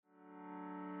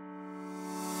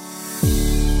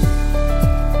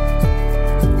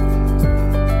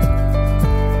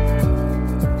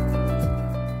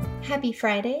Happy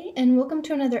Friday, and welcome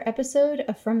to another episode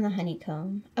of From the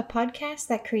Honeycomb, a podcast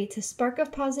that creates a spark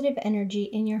of positive energy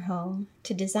in your home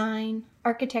to design,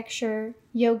 architecture,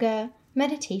 yoga,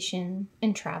 meditation,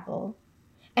 and travel.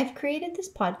 I've created this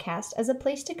podcast as a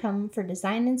place to come for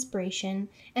design inspiration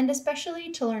and especially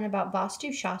to learn about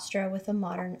Vastu Shastra with a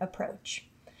modern approach.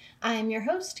 I am your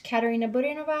host, Katerina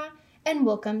Burinova, and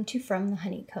welcome to From the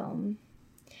Honeycomb.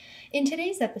 In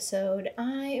today's episode,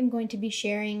 I am going to be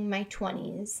sharing my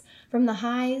 20s, from the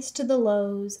highs to the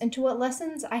lows, and to what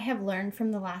lessons I have learned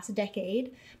from the last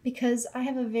decade, because I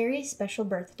have a very special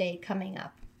birthday coming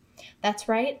up. That's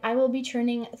right, I will be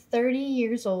turning 30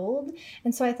 years old,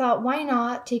 and so I thought, why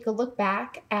not take a look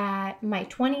back at my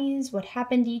 20s, what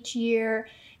happened each year,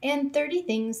 and 30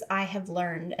 things I have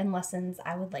learned and lessons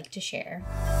I would like to share.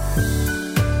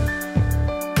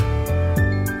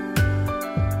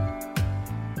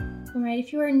 Alright,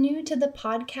 if you are new to the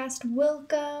podcast,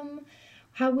 welcome.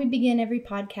 How we begin every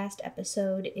podcast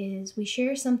episode is we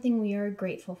share something we are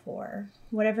grateful for,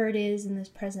 whatever it is in this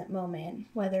present moment,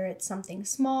 whether it's something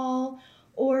small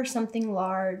or something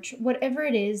large, whatever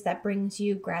it is that brings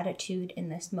you gratitude in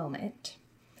this moment.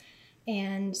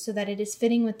 And so that it is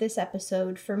fitting with this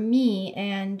episode for me,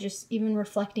 and just even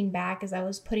reflecting back as I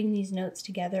was putting these notes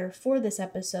together for this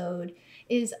episode,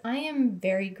 is I am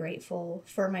very grateful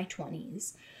for my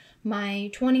 20s. My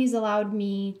 20s allowed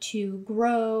me to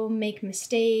grow, make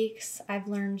mistakes. I've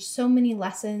learned so many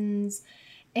lessons,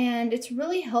 and it's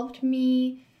really helped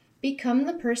me become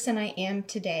the person I am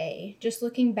today. Just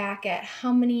looking back at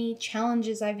how many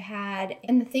challenges I've had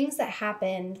and the things that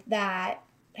happened that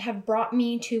have brought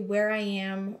me to where I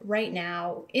am right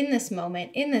now, in this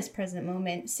moment, in this present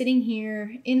moment, sitting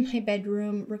here in my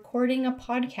bedroom, recording a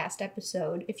podcast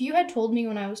episode. If you had told me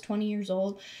when I was 20 years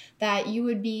old that you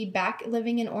would be back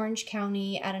living in Orange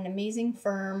County at an amazing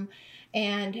firm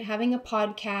and having a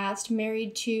podcast,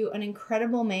 married to an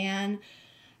incredible man,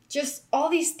 just all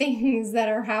these things that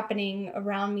are happening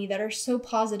around me that are so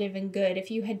positive and good,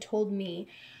 if you had told me,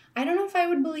 I don't know if I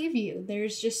would believe you.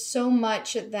 There's just so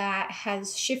much that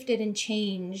has shifted and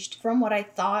changed from what I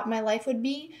thought my life would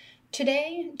be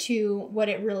today to what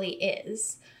it really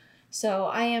is. So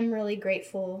I am really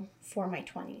grateful for my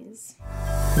 20s.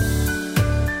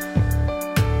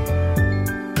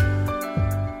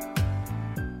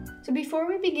 So before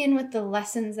we begin with the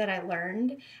lessons that I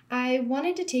learned, I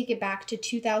wanted to take it back to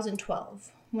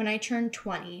 2012 when I turned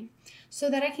 20 so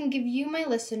that I can give you, my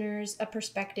listeners, a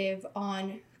perspective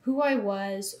on who I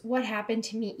was, what happened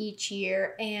to me each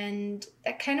year, and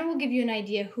that kind of will give you an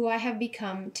idea who I have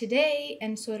become today,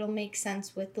 and so it'll make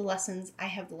sense with the lessons I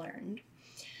have learned.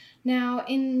 Now,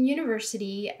 in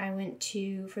university, I went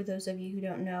to, for those of you who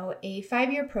don't know, a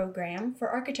 5-year program for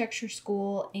architecture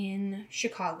school in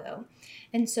Chicago.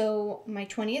 And so my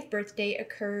 20th birthday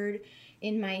occurred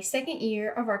in my second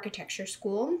year of architecture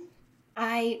school.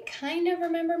 I kind of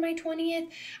remember my 20th.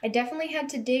 I definitely had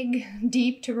to dig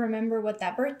deep to remember what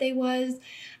that birthday was.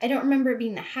 I don't remember it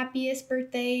being the happiest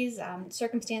birthdays,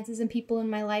 circumstances and people in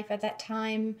my life at that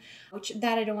time, which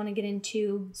that I don't want to get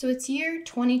into. So it's year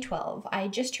 2012. I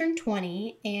just turned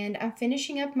 20 and I'm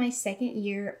finishing up my second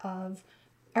year of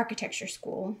architecture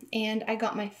school, and I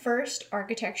got my first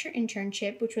architecture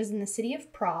internship, which was in the city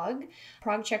of Prague,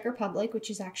 Czech Republic, which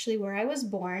is actually where I was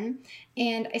born.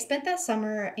 And I spent that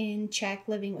summer in Czech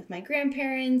living with my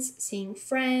grandparents, seeing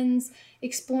friends,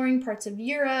 exploring parts of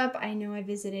Europe. I know I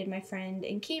visited my friend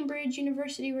in Cambridge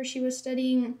University where she was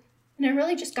studying. And I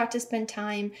really just got to spend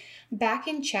time back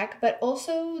in Czech, but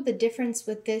also the difference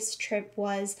with this trip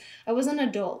was I was an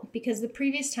adult, because the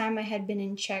previous time I had been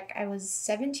in Czech, I was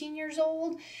 17 years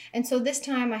old. And so this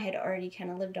time I had already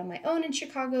kind of lived on my own in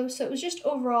Chicago. So it was just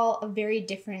overall a very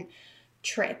different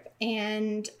trip.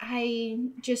 And I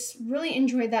just really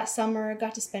enjoyed that summer,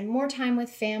 got to spend more time with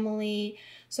family.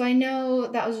 So I know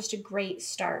that was just a great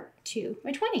start to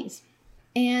my 20s.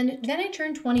 And then I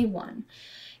turned 21.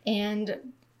 And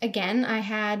again, I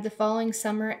had the following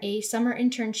summer a summer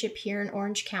internship here in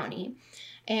Orange County.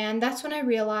 And that's when I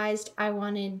realized I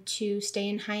wanted to stay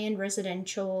in high-end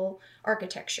residential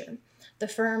architecture. The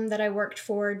firm that I worked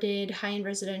for did high-end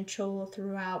residential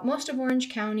throughout most of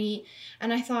Orange County.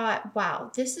 And I thought,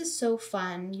 wow, this is so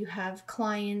fun. You have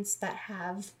clients that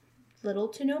have little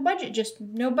to no budget, just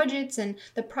no budgets. And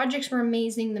the projects were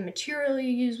amazing. The material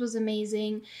you used was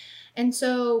amazing. And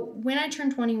so when I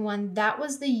turned 21, that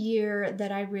was the year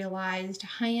that I realized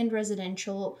high-end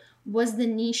residential was the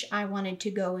niche I wanted to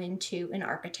go into in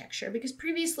architecture. Because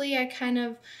previously I kind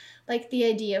of liked the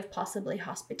idea of possibly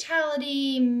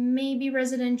hospitality, maybe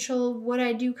residential, would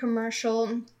I do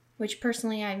commercial? which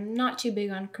personally I'm not too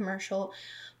big on commercial,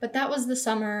 but that was the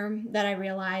summer that I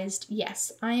realized,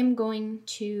 yes, I am going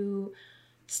to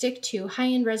stick to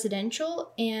high-end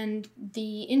residential, and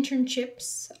the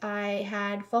internships I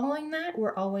had following that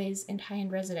were always in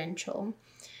high-end residential.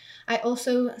 I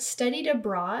also studied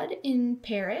abroad in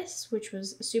Paris, which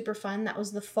was super fun. That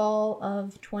was the fall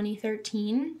of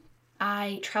 2013.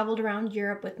 I traveled around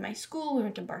Europe with my school. We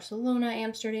went to Barcelona,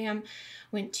 Amsterdam,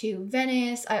 went to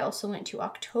Venice. I also went to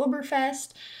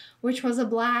Oktoberfest, which was a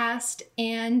blast.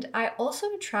 And I also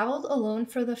traveled alone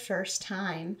for the first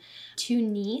time to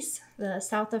Nice, the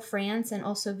south of France, and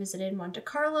also visited Monte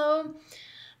Carlo.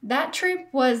 That trip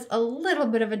was a little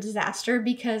bit of a disaster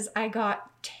because I got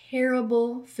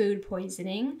terrible food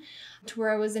poisoning to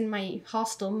where I was in my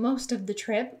hostel most of the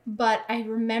trip, but I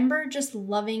remember just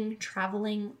loving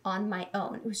traveling on my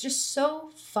own. It was just so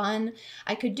fun.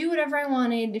 I could do whatever I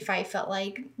wanted if I felt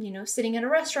like, sitting at a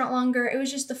restaurant longer. It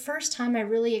was just the first time I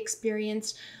really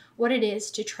experienced what it is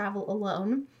to travel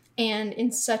alone, and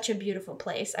in such a beautiful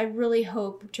place. I really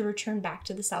hope to return back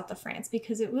to the south of France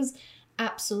because it was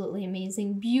absolutely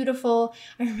amazing, beautiful.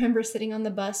 I remember sitting on the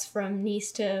bus from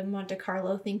Nice to Monte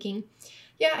Carlo thinking,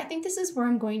 yeah, I think this is where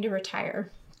I'm going to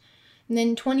retire. And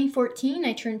then 2014,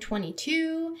 I turned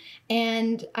 22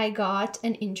 and I got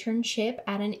an internship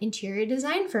at an interior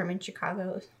design firm in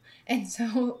Chicago. And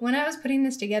so when I was putting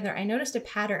this together, I noticed a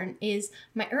pattern is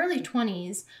my early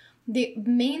 20s, the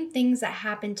main things that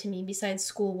happened to me besides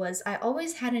school was I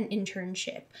always had an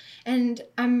internship. And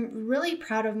I'm really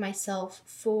proud of myself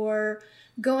for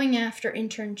going after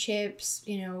internships.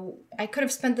 I could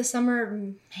have spent the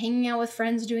summer hanging out with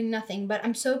friends doing nothing, but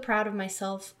I'm so proud of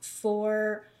myself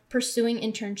for pursuing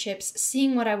internships,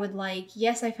 seeing what I would like.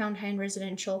 Yes, I found high-end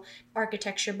residential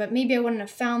architecture, but maybe I wouldn't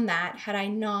have found that had I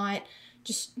not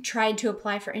just tried to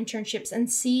apply for internships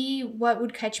and see what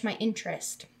would catch my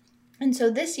interest. And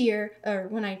so this year, or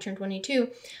when I turned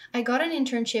 22, I got an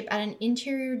internship at an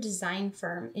interior design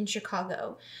firm in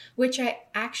Chicago, which I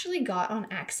actually got on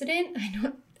accident.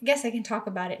 I guess I can talk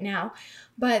about it now,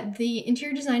 but the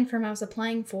interior design firm I was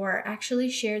applying for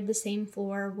actually shared the same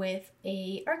floor with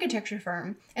a architecture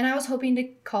firm, and I was hoping to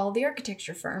call the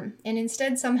architecture firm, and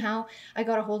instead somehow I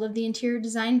got a hold of the interior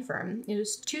design firm. It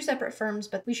was two separate firms,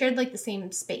 but we shared the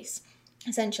same space,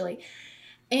 essentially.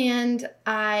 And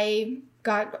I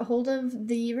got a hold of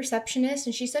the receptionist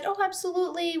and she said, oh,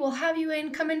 absolutely, we'll have you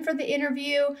in, come in for the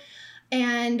interview.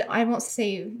 And I won't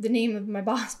say the name of my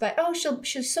boss, but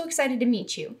she's so excited to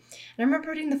meet you. And I remember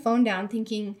putting the phone down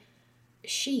thinking,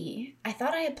 I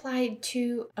thought I applied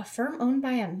to a firm owned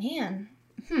by a man.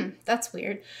 That's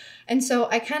weird. And so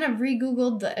I kind of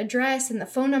re-Googled the address and the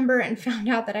phone number and found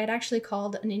out that I'd actually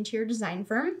called an interior design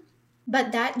firm.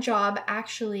 But that job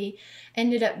actually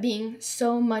ended up being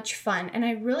so much fun. And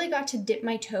I really got to dip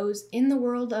my toes in the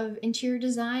world of interior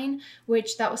design,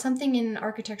 which that was something in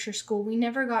architecture school. We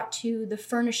never got to the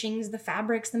furnishings, the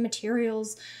fabrics, the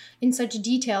materials in such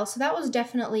detail. So that was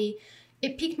definitely,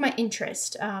 it piqued my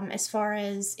interest as far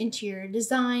as interior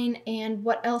design and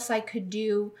what else I could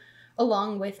do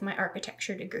along with my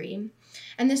architecture degree.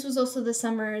 And this was also the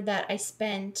summer that I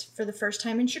spent for the first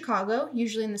time in Chicago.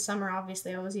 Usually in the summer,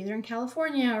 obviously, I was either in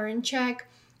California or in Czech.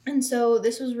 And so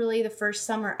this was really the first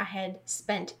summer I had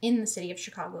spent in the city of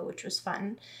Chicago, which was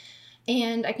fun.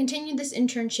 And I continued this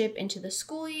internship into the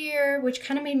school year, which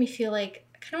kind of made me feel like,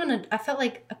 I felt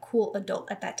like a cool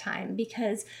adult at that time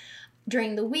because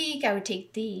during the week, I would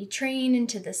take the train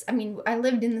into this. I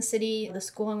lived in the city. The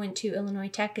school I went to, Illinois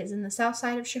Tech, is in the south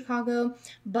side of Chicago,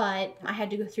 but I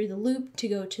had to go through the loop to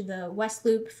go to the West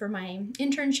Loop for my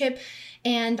internship.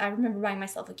 And I remember buying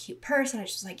myself a cute purse, and I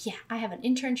was just like, yeah, I have an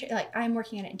internship. I'm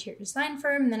working at an interior design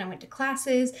firm. And then I went to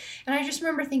classes, and I just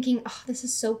remember thinking, oh, this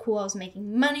is so cool. I was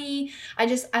making money.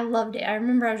 I loved it. I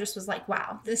remember I just was like,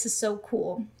 wow, this is so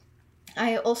cool.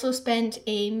 I also spent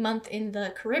a month in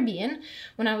the Caribbean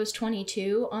when I was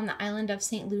 22 on the island of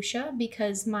St. Lucia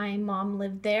because my mom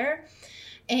lived there.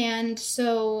 And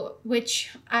so,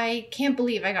 which I can't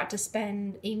believe I got to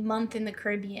spend a month in the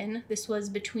Caribbean. This was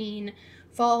between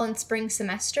fall and spring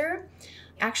semester.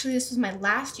 Actually, this was my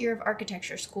last year of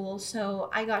architecture school, so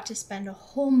I got to spend a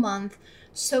whole month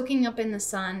soaking up in the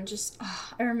sun.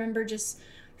 I remember just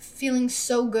feeling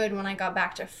so good when I got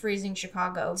back to freezing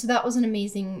Chicago. So that was an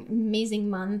amazing, amazing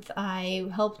month. I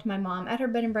helped my mom at her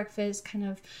bed and breakfast kind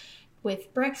of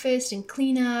with breakfast and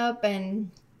cleanup,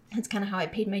 and that's kind of how I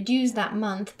paid my dues that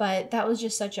month, but that was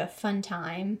just such a fun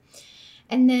time.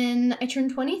 And then I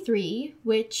turned 23,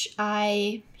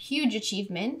 huge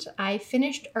achievement. I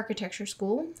finished architecture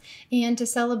school, and to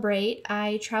celebrate,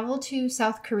 I traveled to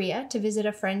South Korea to visit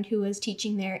a friend who was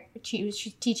teaching there. She was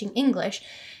teaching English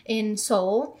in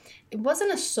Seoul. It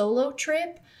wasn't a solo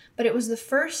trip, but it was the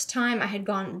first time I had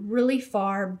gone really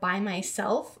far by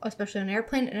myself, especially on an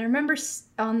airplane. And I remember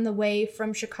on the way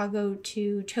from Chicago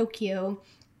to Tokyo,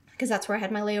 because that's where I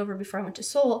had my layover before I went to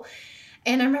Seoul.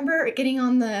 And I remember getting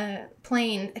on the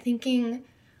plane thinking,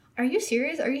 are you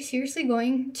serious? Are you seriously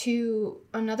going to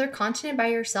another continent by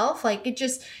yourself? Like, it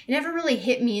never really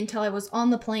hit me until I was on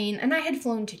the plane. And I had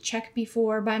flown to Czech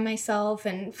before by myself,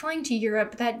 and flying to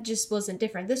Europe, that just wasn't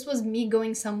different. This was me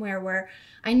going somewhere where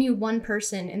I knew one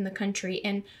person in the country,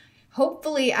 and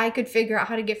hopefully I could figure out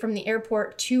how to get from the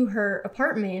airport to her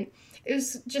apartment. It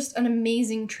was just an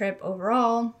amazing trip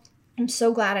overall. I'm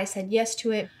so glad I said yes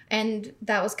to it. And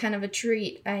that was kind of a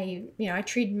treat. I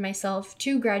treated myself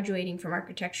to graduating from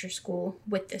architecture school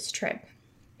with this trip.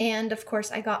 And of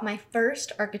course, I got my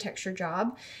first architecture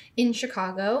job in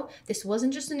Chicago. This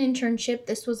wasn't just an internship.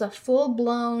 This was a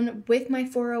full-blown with my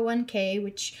 401k,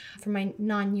 which for my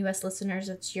non-US listeners,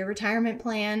 it's your retirement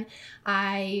plan.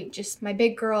 My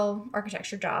big girl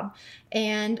architecture job.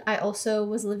 And I also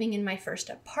was living in my first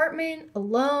apartment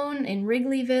alone in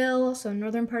Wrigleyville, so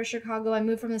northern part of Chicago. I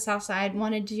moved from the south side,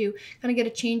 wanted to kind of get a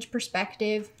change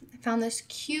perspective. I found this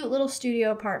cute little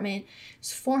studio apartment.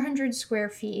 It's 400 square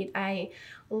feet. I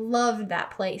loved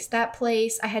that place.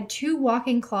 I had 2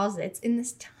 walk-in closets in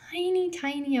this tiny,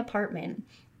 tiny apartment.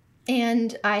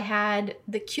 And I had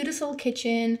the cutest little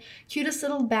kitchen, cutest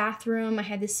little bathroom. I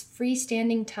had this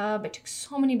freestanding tub. I took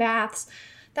so many baths.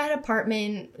 That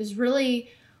apartment was really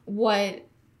what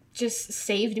just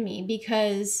saved me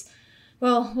because,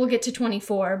 well, we'll get to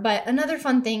 24. But another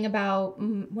fun thing about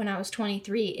when I was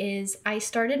 23 is I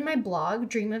started my blog,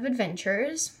 Dream of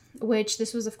Adventures, which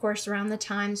this was, of course, around the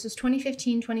time, this was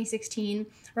 2015, 2016,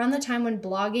 around the time when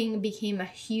blogging became a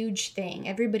huge thing.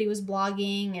 Everybody was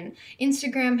blogging, and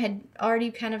Instagram had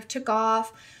already kind of took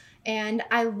off, and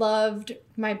I loved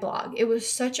my blog. It was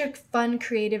such a fun,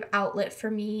 creative outlet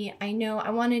for me. I know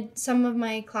I wanted some of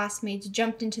my classmates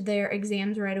jumped into their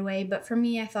exams right away, but for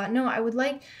me, I thought, no, I would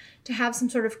like to have some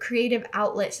sort of creative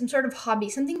outlet, some sort of hobby,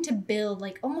 something to build,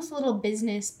 like almost a little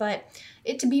business, but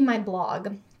it to be my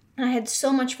blog. I had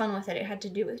so much fun with it. It had to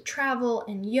do with travel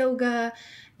and yoga,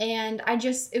 and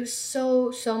it was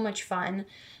so, so much fun.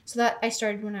 So that I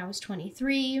started when I was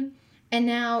 23, and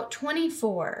now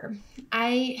 24.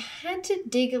 I had to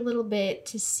dig a little bit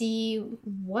to see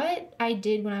what I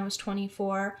did when I was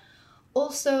 24.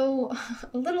 Also,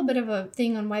 a little bit of a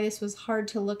thing on why this was hard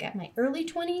to look at my early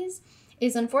 20s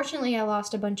is unfortunately I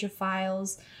lost a bunch of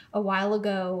files a while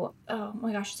ago. Oh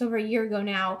my gosh, it's over a year ago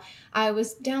now. I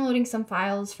was downloading some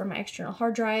files from my external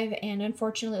hard drive and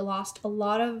unfortunately lost a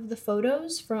lot of the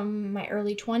photos from my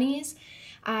early 20s.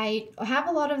 I have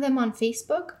a lot of them on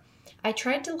Facebook. I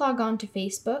tried to log on to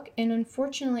Facebook and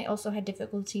unfortunately also had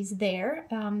difficulties there.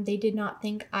 They did not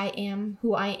think I am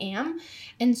who I am,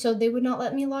 and so they would not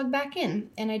let me log back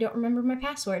in, and I don't remember my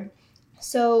password.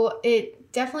 So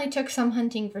it definitely took some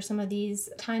hunting for some of these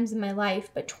times in my life.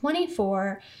 But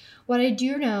 24, what I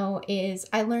do know is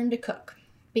I learned to cook.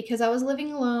 Because I was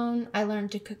living alone, I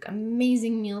learned to cook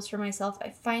amazing meals for myself. I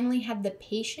finally had the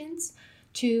patience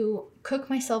to cook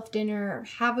myself dinner,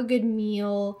 have a good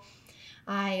meal.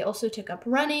 I also took up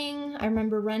running. I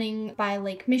remember running by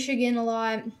Lake Michigan a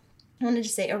lot. I wanted to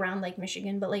say around Lake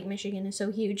Michigan, but Lake Michigan is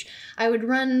so huge. I would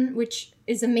run, which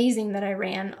is amazing that I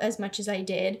ran as much as I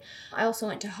did. I also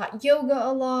went to hot yoga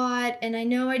a lot, and I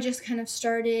know I just kind of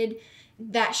started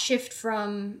that shift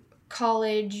from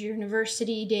college,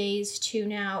 university days to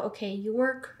now, okay, you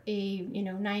work a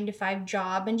 9-to-5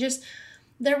 job, and just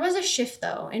there was a shift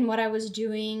though in what I was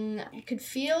doing. I could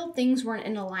feel things weren't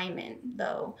in alignment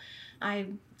though.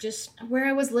 Where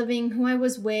I was living, who I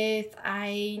was with,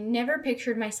 I never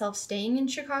pictured myself staying in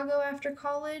Chicago after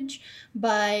college,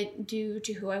 but due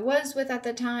to who I was with at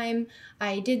the time,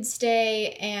 I did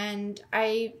stay, and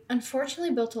I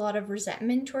unfortunately built a lot of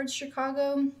resentment towards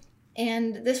Chicago.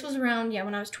 And this was around,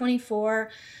 when I was 24.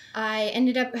 I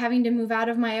ended up having to move out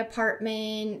of my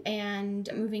apartment and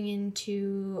moving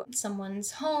into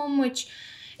someone's home, which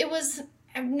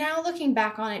now looking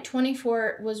back on it,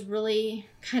 24 was really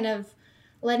kind of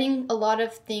letting a lot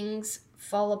of things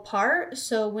fall apart.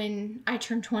 So when I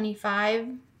turned 25,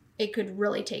 it could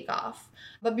really take off.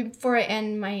 But before I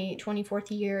end my 24th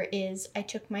year I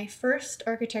took my first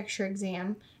architecture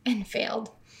exam and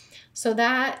failed. So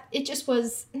it just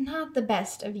was not the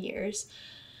best of years.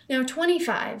 Now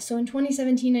 25, so in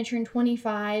 2017 I turned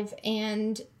 25,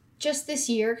 and just this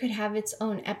year could have its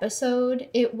own episode.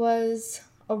 It was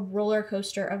a roller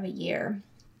coaster of a year.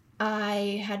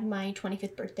 I had my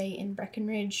 25th birthday in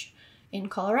Breckenridge in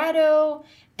Colorado,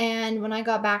 and when I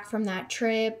got back from that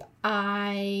trip,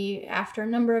 after a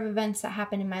number of events that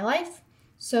happened in my life,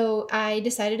 so I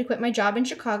decided to quit my job in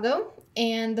Chicago,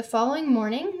 and the following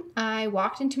morning, I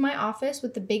walked into my office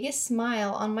with the biggest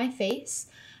smile on my face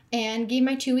and gave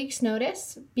my 2 weeks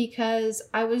notice because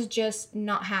I was just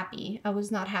not happy. I was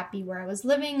not happy where I was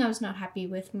living. I was not happy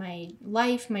with my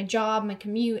life, my job, my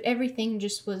commute. Everything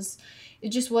just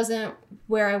wasn't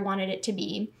where I wanted it to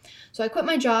be. So I quit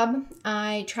my job.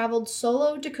 I traveled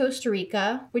solo to Costa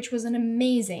Rica, which was an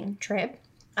amazing trip.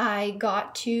 I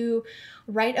got to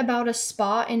write about a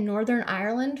spa in Northern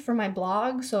Ireland for my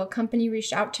blog. So a company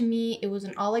reached out to me. It was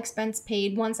an all expense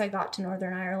paid once I got to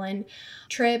Northern Ireland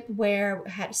trip where I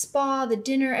had a spa, the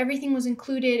dinner, everything was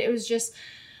included.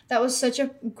 That was such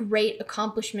a great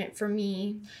accomplishment for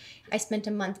me. I spent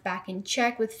a month back in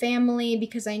Czech with family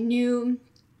because I knew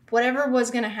whatever was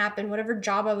going to happen, whatever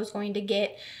job I was going to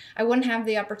get, I wouldn't have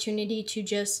the opportunity to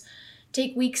just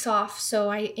take weeks off. So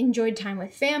I enjoyed time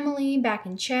with family back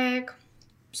in Czech.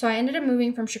 So I ended up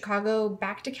moving from Chicago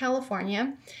back to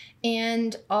California,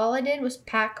 and all I did was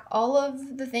pack all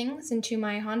of the things into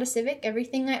my Honda Civic,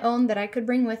 everything I owned that I could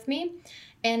bring with me,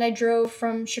 and I drove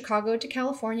from Chicago to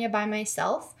California by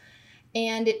myself,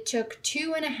 and it took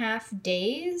 2.5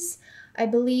 days. I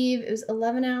believe it was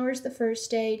 11 hours the first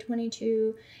day,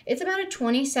 22. It's about a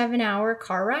 27-hour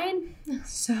car ride.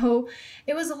 So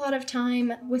it was a lot of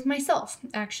time with myself,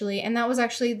 actually. And that was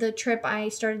actually the trip I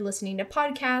started listening to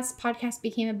podcasts. Podcasts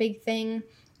became a big thing.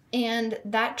 And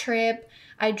that trip,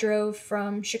 I drove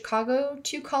from Chicago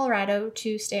to Colorado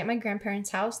to stay at my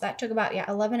grandparents' house. That took about,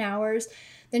 11 hours.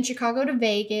 Then Chicago to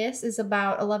Vegas is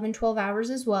about 11, 12 hours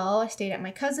as well. I stayed at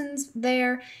my cousin's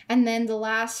there. And then the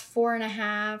last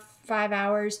 4.5, 5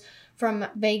 hours from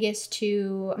Vegas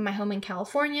to my home in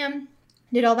California.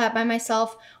 Did all that by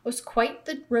myself. It was quite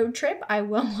the road trip. I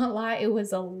will not lie. It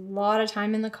was a lot of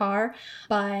time in the car,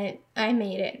 but I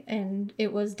made it, and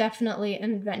it was definitely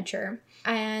an adventure.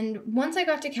 And once I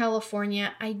got to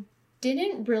California, I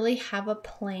didn't really have a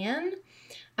plan.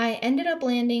 I ended up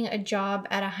landing a job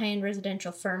at a high-end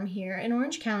residential firm here in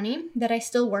Orange County that I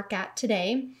still work at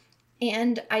today.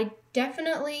 And I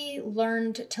definitely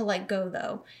learned to let go,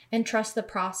 though, and trust the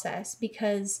process,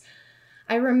 because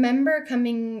I remember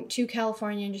coming to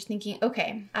California and just thinking,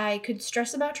 okay, I could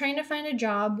stress about trying to find a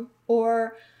job,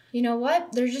 or you know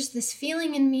what? There's just this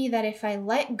feeling in me that if I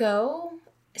let go,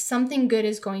 something good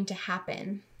is going to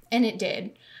happen. And it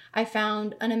did. I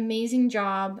found an amazing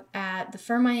job at the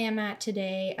firm I am at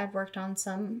today. I've worked on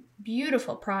some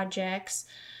beautiful projects,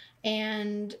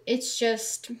 and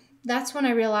that's when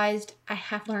I realized I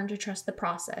have learned to trust the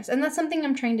process. And that's something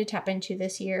I'm trying to tap into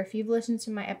this year. If you've listened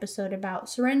to my episode about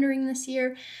surrendering this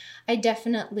year, I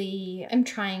definitely am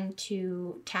trying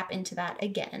to tap into that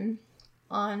again.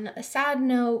 On a sad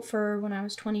note, for when I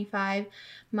was 25,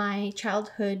 my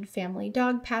childhood family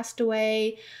dog passed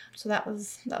away. So that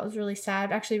was really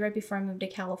sad. Actually, right before I moved to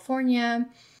California.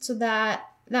 So that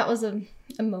was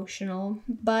emotional.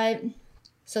 But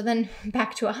so then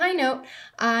back to a high note,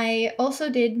 I also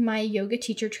did my yoga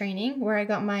teacher training, where I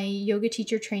got my yoga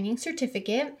teacher training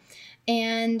certificate.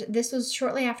 And this was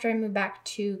shortly after I moved back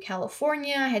to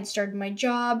California. I had started my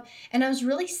job, and I was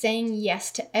really saying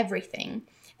yes to everything.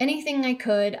 Anything I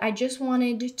could. I just felt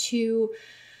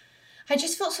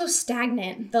so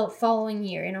stagnant the following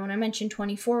year. You know, when I mentioned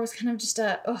 24 was kind of just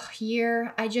a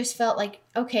year, I just felt like,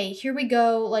 okay, here we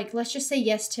go. Like, let's just say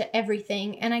yes to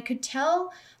everything. And I could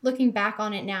tell, looking back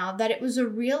on it now, that it was a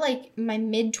real, my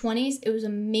mid-20s, it was a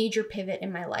major pivot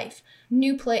in my life.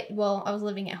 New place, well, I was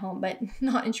living at home, but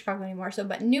not in Chicago anymore.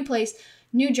 But new place,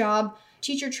 new job,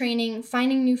 teacher training,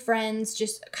 finding new friends,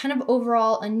 just kind of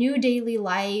overall a new daily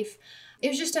life. It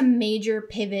was just a major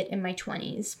pivot in my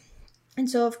 20s. And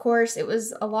so, of course, it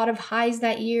was a lot of highs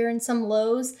that year and some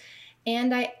lows.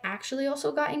 And I actually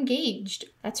also got engaged.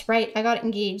 That's right, I got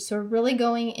engaged. So we're really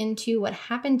going into what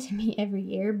happened to me every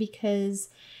year, because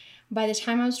by the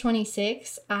time I was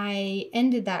 26, I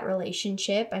ended that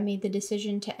relationship. I made the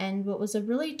decision to end what was a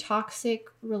really toxic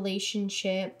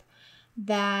relationship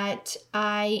that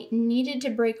I needed to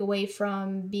break away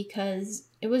from, because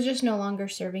it was just no longer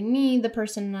serving me. The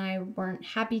person and I weren't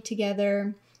happy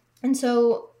together. And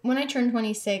so when I turned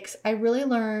 26, I really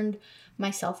learned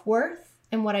my self-worth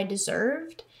and what I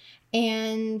deserved.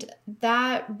 And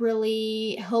that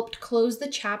really helped close the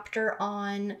chapter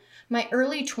on my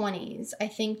early 20s. I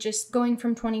think just going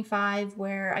from 25,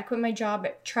 where I quit my job,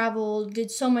 traveled,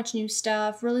 did so much new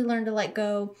stuff, really learned to let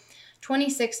go,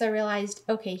 26, I realized,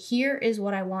 okay, here is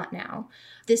what I want now.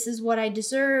 This is what I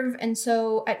deserve. And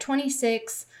so at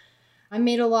 26, I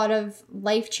made a lot of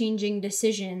life-changing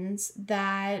decisions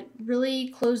that really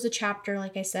closed the chapter,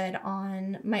 like I said,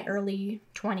 on my early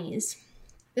 20s.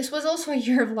 This was also a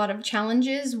year of a lot of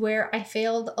challenges where I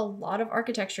failed a lot of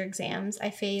architecture exams. I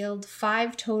failed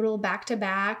 5 total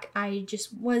back-to-back. I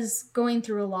just was going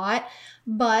through a lot,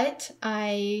 but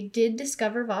I did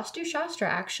discover Vastu Shastra,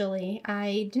 actually.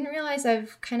 I didn't realize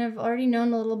I've kind of already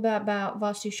known a little bit about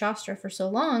Vastu Shastra for so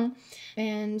long,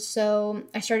 and so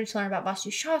I started to learn about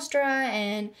Vastu Shastra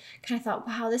and kind of thought,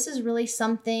 wow, this is really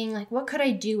something. Like, what could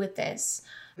I do with this?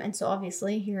 And so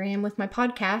obviously here I am with my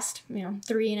podcast,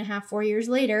 3.5, 4 years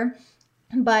later.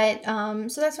 But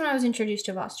so that's when I was introduced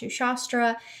to Vastu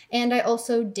Shastra, and I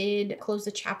also did close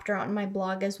the chapter on my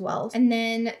blog as well. And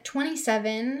then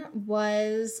 27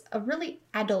 was a really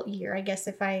adult year, I guess,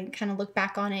 if I kind of look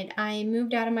back on it. I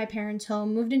moved out of my parents'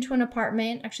 home, moved into an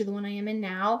apartment, actually the one I am in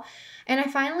now, and I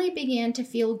finally began to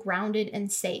feel grounded and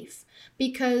safe.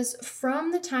 Because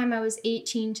from the time I was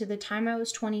 18 to the time I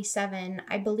was 27,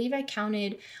 I believe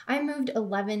I moved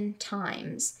 11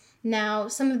 times. Now,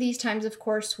 some of these times, of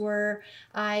course, were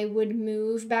I would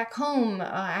move back home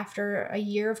after a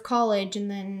year of college, and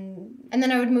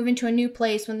then I would move into a new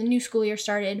place when the new school year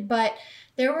started. But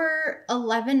there were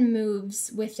 11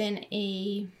 moves within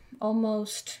a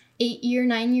almost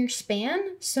 9-year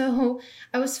span. So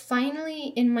I was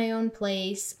finally in my own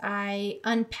place. I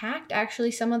unpacked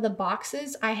actually some of the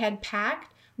boxes I had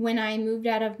packed when I moved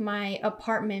out of my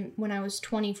apartment when I was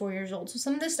 24 years old. So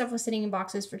some of this stuff was sitting in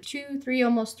boxes for 2, 3,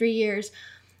 almost 3 years.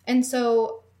 And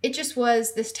so it just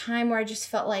was this time where I just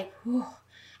felt like, whew,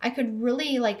 I could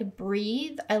really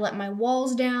breathe. I let my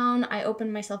walls down. I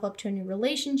opened myself up to a new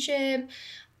relationship.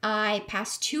 I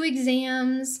passed 2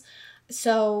 exams.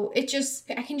 So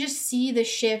I can just see the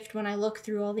shift when I look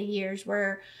through all the years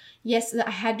where, yes, I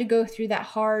had to go through that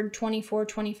hard 24,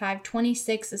 25,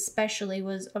 26 especially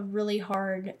was a really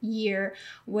hard year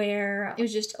where it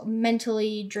was just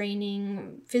mentally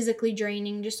draining, physically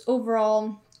draining, just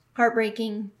overall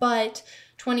heartbreaking. But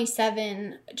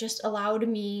 27 just allowed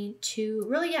me to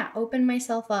really, open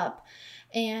myself up.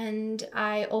 And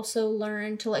I also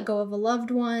learned to let go of a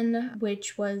loved one,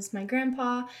 which was my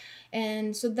grandpa.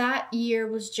 And so that year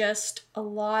was just a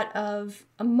lot of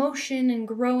emotion and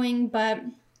growing, but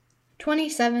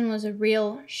 27 was a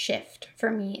real shift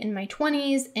for me in my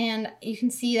 20s, and you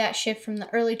can see that shift from the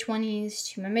early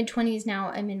 20s to my mid-20s.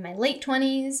 Now I'm in my late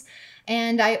 20s,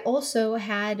 and I also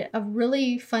had a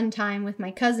really fun time with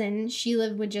my cousin. She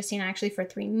lived with Jesse and I actually for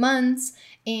 3 months,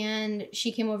 and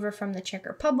she came over from the Czech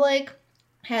Republic.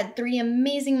 Had 3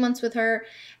 amazing months with her,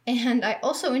 and I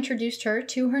also introduced her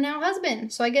to her now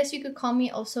husband. So I guess you could call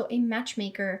me also a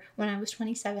matchmaker when I was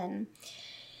 27.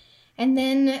 And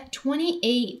then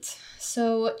 28.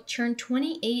 So turned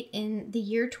 28 in the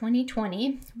year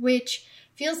 2020, which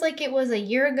feels like it was a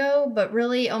year ago, but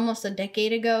really almost a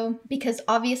decade ago, because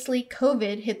obviously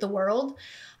COVID hit the world.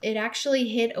 It actually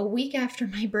hit a week after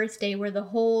my birthday where the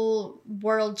whole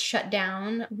world shut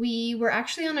down. We were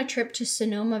actually on a trip to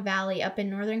Sonoma Valley up in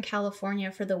Northern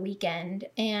California for the weekend,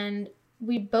 and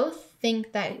we both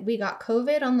think that we got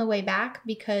COVID on the way back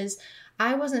because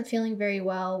I wasn't feeling very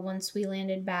well once we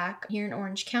landed back here in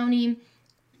Orange County,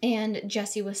 and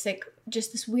Jesse was sick,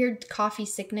 just this weird coffee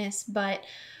sickness, but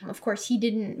of course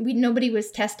nobody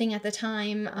was testing at the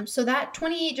time. So that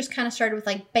 28 just kind of started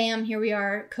with bam, here we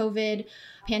are, COVID,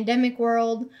 pandemic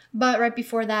world. But right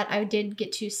before that, I did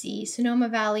get to see Sonoma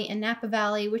Valley and Napa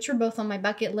Valley, which were both on my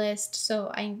bucket list.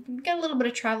 So I got a little bit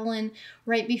of travel in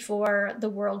right before the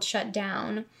world shut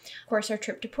down. Of course, our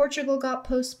trip to Portugal got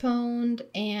postponed,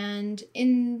 and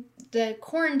in the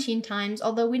quarantine times,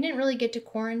 although we didn't really get to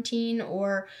quarantine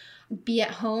or be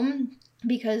at home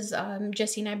because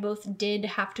Jesse and I both did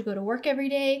have to go to work every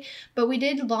day, but we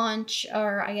did launch,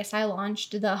 or I guess I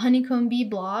launched, the Honeycomb Bee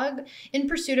blog in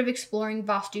pursuit of exploring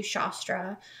Vastu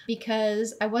Shastra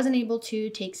because I wasn't able to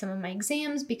take some of my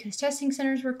exams because testing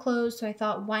centers were closed. So I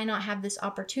thought, why not have this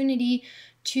opportunity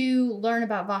to learn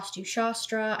about Vastu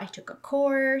Shastra? I took a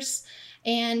course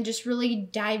and just really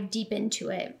dive deep into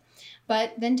it.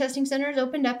 But then testing centers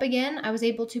opened up again. I was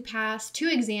able to pass 2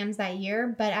 exams that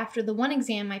year, but after the 1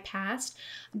 exam I passed,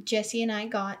 Jesse and I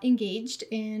got engaged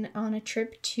on a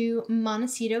trip to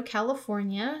Montecito,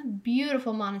 California.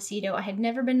 Beautiful Montecito. I had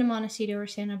never been to Montecito or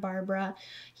Santa Barbara.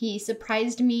 He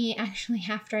surprised me actually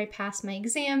after I passed my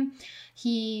exam.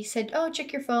 He said, "Oh,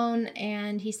 check your phone,"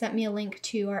 and he sent me a link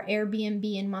to our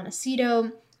Airbnb in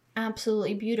Montecito.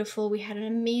 Absolutely beautiful. We had an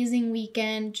amazing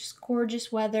weekend, just gorgeous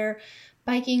weather.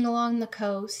 biking along the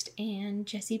coast, and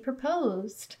Jesse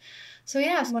proposed. So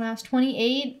yeah, when I was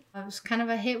 28, I was kind of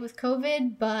a hit with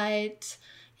COVID, but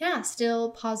yeah,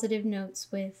 still positive notes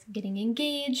with getting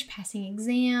engaged, passing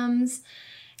exams.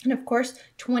 And of course,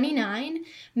 29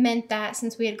 meant that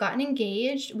since we had gotten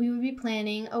engaged, we would be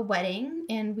planning a wedding,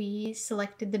 and we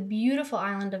selected the beautiful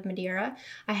island of Madeira.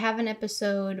 I have an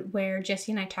episode where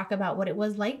Jesse and I talk about what it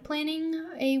was like planning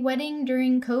a wedding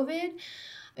during COVID.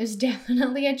 It was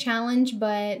definitely a challenge,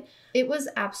 but it was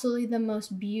absolutely the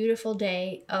most beautiful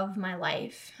day of my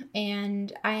life.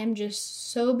 And I am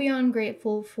just so beyond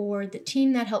grateful for the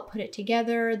team that helped put it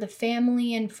together, the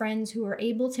family and friends who were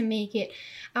able to make it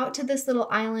out to this little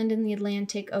island in the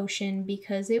Atlantic Ocean,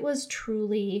 because it was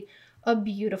truly a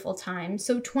beautiful time.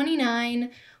 So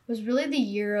 29 was really the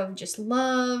year of just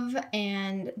love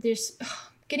and this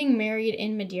getting married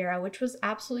in Madeira, which was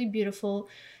absolutely beautiful,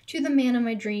 to the man of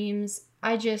my dreams.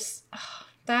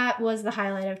 That was the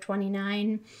highlight of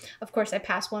 29. Of course, I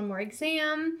passed one more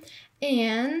exam,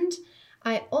 and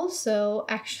I also,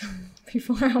 actually,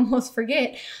 before I almost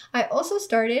forget, I also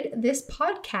started this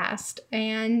podcast,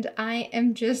 and I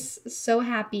am just so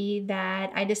happy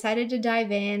that I decided to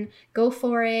dive in, go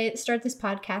for it, start this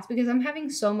podcast, because I'm having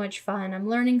so much fun. I'm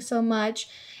learning so much,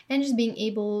 and just being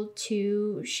able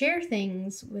to share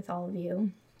things with all of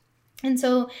you. And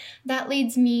so that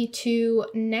leads me to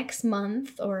next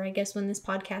month, or I guess when this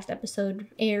podcast episode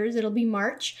airs, it'll be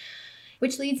March,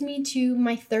 which leads me to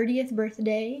my 30th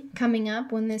birthday coming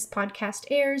up. When this podcast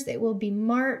airs, it will be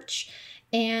March.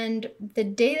 And the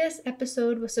day this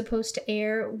episode was supposed to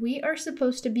air, we are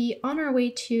supposed to be on our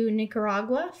way to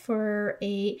Nicaragua for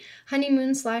a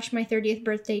honeymoon / my 30th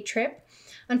birthday trip.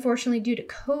 Unfortunately, due to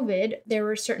COVID, there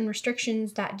were certain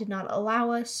restrictions that did not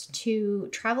allow us to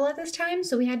travel at this time,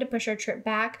 so we had to push our trip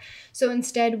back. So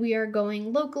instead, we are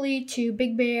going locally to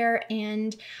Big Bear,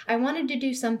 and I wanted to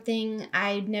do something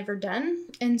I'd never done,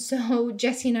 and so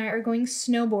Jesse and I are going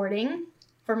snowboarding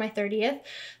for my 30th.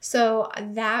 So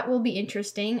that will be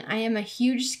interesting. I am a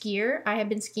huge skier. I have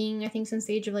been skiing, I think, since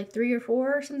the age of like 3 or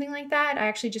 4 or something like that. I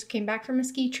actually just came back from a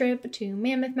ski trip to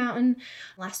Mammoth Mountain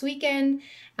last weekend.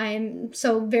 I am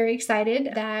so very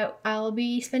excited that I'll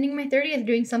be spending my 30th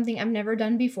doing something I've never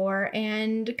done before.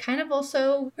 And kind of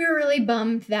also, we were really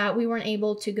bummed that we weren't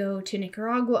able to go to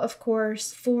Nicaragua, of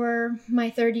course, for my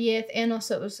 30th. And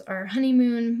also it was our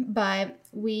honeymoon, but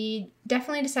we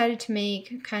definitely decided to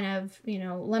make kind of,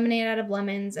 lemonade out of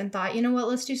lemons, and thought, you know what,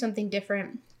 let's do something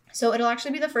different. So it'll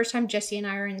actually be the first time Jesse and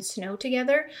I are in snow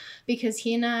together, because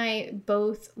he and I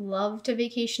both love to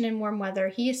vacation in warm weather.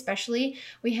 He especially,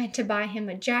 we had to buy him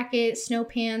a jacket, snow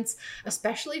pants,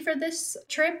 especially for this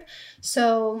trip.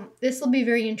 So this will be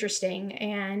very interesting,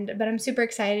 but I'm super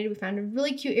excited. We found a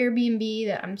really cute Airbnb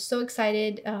that I'm so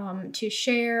excited to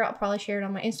share. I'll probably share it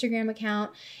on my Instagram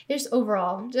account. Just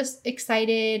overall, just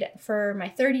excited for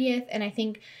my 30th, and I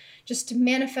think just to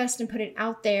manifest and put it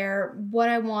out there, what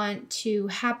I want to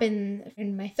happen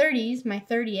in my 30s, my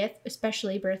 30th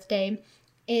especially birthday,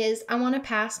 is I want to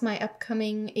pass my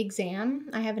upcoming exam.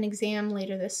 I have an exam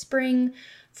later this spring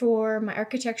for my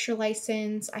architecture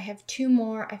license. I have 2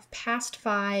 more. I've passed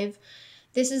 5.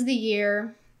 This is the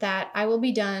year that I will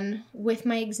be done with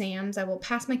my exams. I will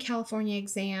pass my California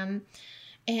exam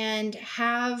and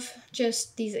have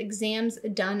just these exams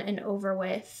done and over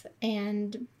with,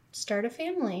 and start a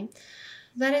family.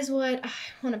 That is what I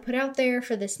want to put out there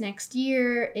for this next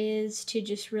year, is to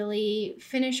just really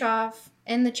finish off,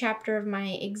 end the chapter of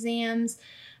my exams,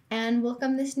 and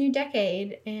welcome this new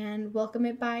decade, and welcome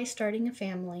it by starting a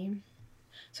family.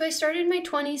 So I started my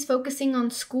 20s focusing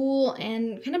on school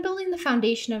and kind of building the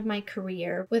foundation of my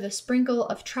career with a sprinkle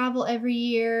of travel every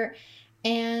year.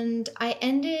 And I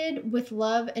ended with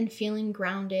love and feeling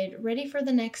grounded, ready for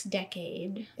the next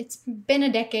decade. It's been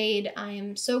a decade. I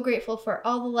am so grateful for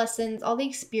all the lessons, all the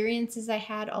experiences I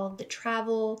had, all of the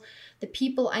travel, the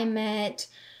people I met,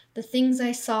 the things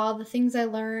I saw, the things I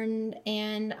learned.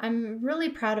 And I'm really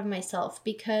proud of myself,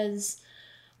 because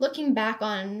looking back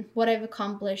on what I've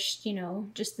accomplished,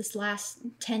 just this last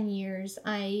 10 years,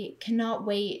 I cannot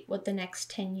wait what the next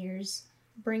 10 years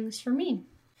brings for me.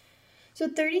 So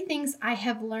 30 things I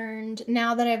have learned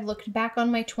now that I've looked back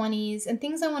on my 20s, and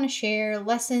things I want to share,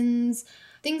 lessons,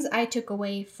 things I took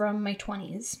away from my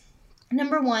 20s.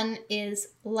 Number 1 is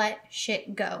let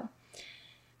shit go.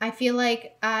 I feel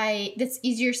like that's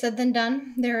easier said than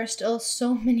done. There are still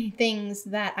so many things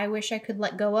that I wish I could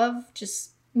let go of just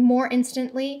more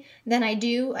instantly than I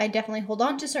do. I definitely hold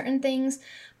on to certain things,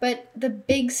 but the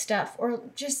big stuff, or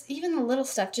just even the little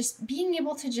stuff, just being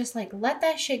able to just let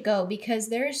that shit go, because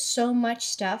there is so much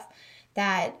stuff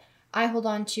that I hold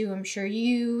on to, I'm sure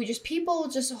you, just people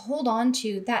just hold on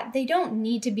to that they don't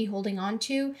need to be holding on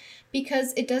to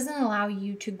because it doesn't allow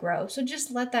you to grow. So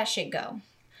just let that shit go.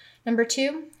 Number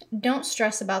 2, don't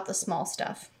stress about the small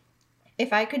stuff.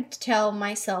 If I could tell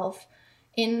myself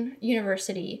in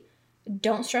university,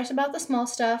 don't stress about the small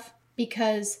stuff,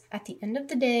 because at the end of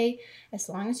the day, as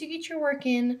long as you get your work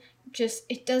in,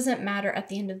 it doesn't matter at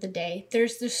the end of the day.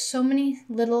 There's so many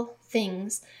little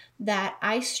things that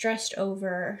I stressed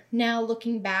over now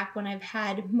looking back when I've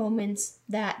had moments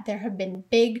that there have been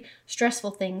big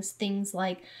stressful things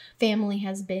like family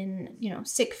has been,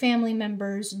 sick family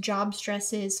members, job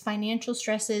stresses, financial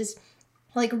stresses,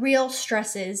 like real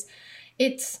stresses.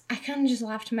 I kind of just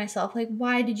laugh to myself, like,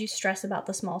 why did you stress about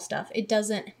the small stuff? It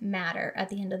doesn't matter at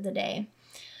the end of the day.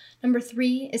 Number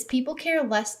 3 is people care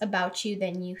less about you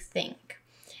than you think.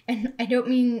 And I don't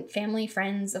mean family,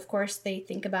 friends. Of course, they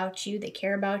think about you, they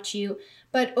care about you.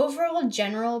 But overall,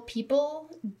 general,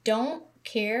 people don't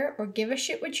care or give a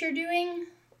shit what you're doing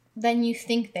than you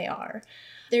think they are.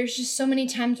 There's just so many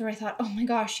times where I thought, oh my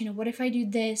gosh, what if I do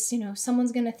this?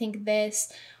 Someone's going to think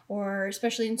this. Or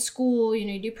especially in school,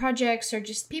 you do projects, or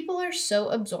just people are so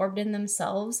absorbed in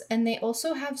themselves, and they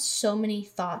also have so many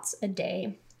thoughts a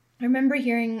day. I remember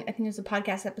hearing, I think it was a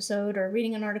podcast episode or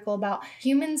reading an article about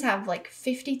humans have like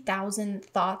 50,000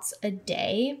 thoughts a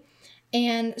day.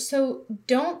 And so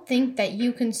don't think that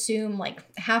you consume like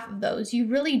half of those. You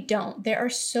really don't. There are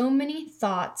so many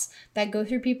thoughts that go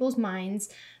through people's minds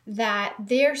that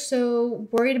they're so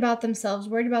worried about themselves,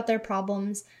 worried about their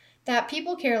problems, that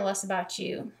people care less about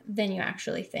you than you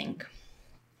actually think.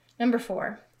 Number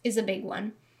 4 is a big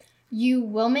one. You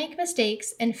will make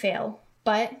mistakes and fail,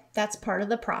 but that's part of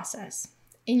the process.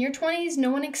 In your 20s, no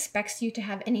one expects you to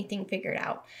have anything figured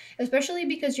out, especially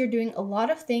because you're doing a lot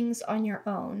of things on your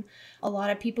own. A lot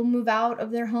of people move out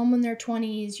of their home in their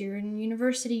 20s. You're in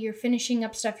university, you're finishing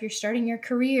up stuff, you're starting your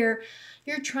career.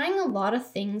 You're trying a lot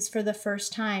of things for the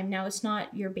first time. Now, it's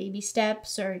not your baby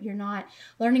steps, or you're not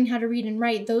learning how to read and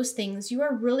write, those things. You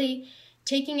are really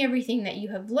taking everything that you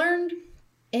have learned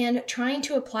and trying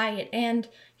to apply it, and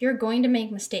you're going to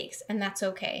make mistakes, and that's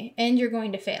okay, and you're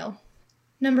going to fail.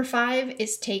 Number 5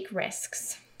 is take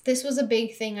risks. This was a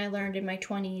big thing I learned in my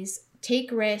 20s.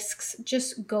 Take risks,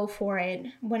 just go for it.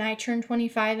 When I turned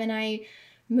 25 and I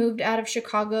moved out of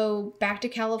Chicago back to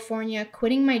California,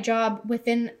 quitting my job,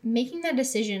 making that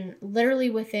decision literally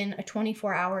within a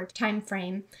 24-hour time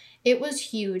frame, it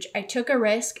was huge. I took a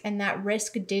risk, and that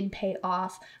risk did pay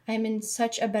off. I'm in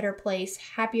such a better place,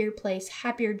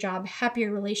 happier job,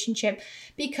 happier relationship,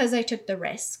 because I took the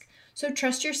risk. So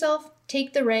trust yourself,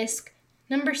 take the risk.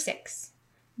 Number 6,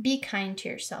 be kind to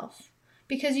yourself,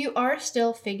 because you are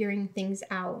still figuring things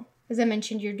out. As I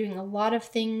mentioned, you're doing a lot of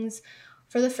things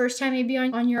for the first time, maybe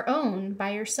on your own, by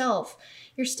yourself.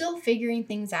 You're still figuring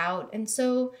things out. And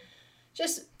so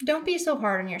just don't be so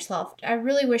hard on yourself. I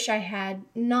really wish I had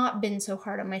not been so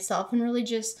hard on myself and really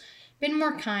just been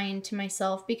more kind to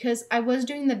myself, because I was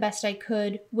doing the best I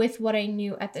could with what I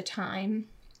knew at the time.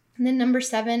 And then number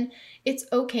 7, it's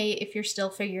okay if you're still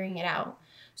figuring it out.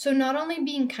 So not only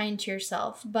being kind to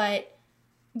yourself, but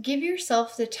give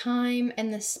yourself the time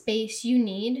and the space you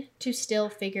need to still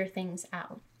figure things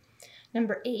out.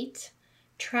 Number 8,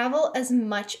 travel as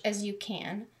much as you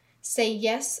can. Say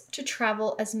yes to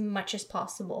travel as much as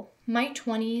possible. My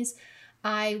 20s,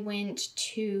 I went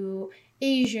to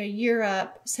Asia,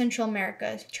 Europe, Central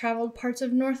America, traveled parts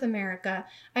of North America.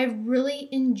 I really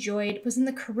was in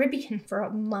the Caribbean for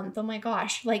a month. Oh my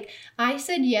gosh. I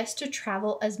said yes to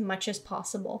travel as much as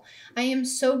possible. I am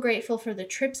so grateful for the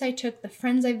trips I took, the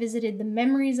friends I visited, the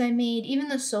memories I made, even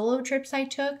the solo trips I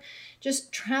took.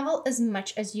 Just travel as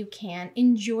much as you can.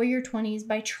 Enjoy your 20s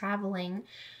by traveling.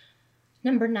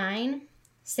 Number 9,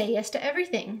 say yes to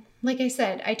everything. Like I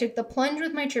said, I took the plunge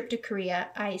with my trip to Korea.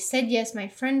 I said yes. My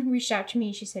friend reached out to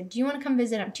me. She said, do you want to come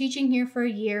visit? I'm teaching here for a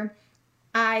year.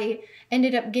 I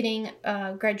ended up getting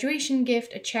a graduation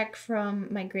gift, a check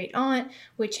from my great aunt,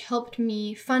 which helped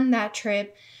me fund that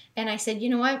trip. And I said, you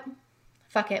know what?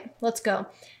 Fuck it. Let's go.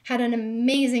 Had an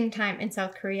amazing time in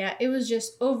South Korea. It was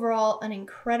just overall an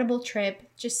incredible trip.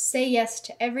 Just say yes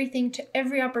to everything, to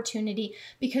every opportunity,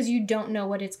 because you don't know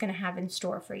what it's going to have in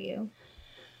store for you.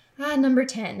 Number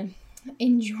 10,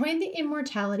 enjoy the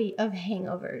immortality of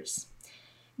hangovers.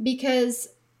 Because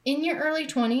in your early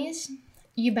 20s,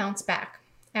 you bounce back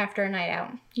after a night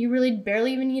out. You really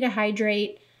barely even need to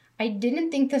hydrate. I didn't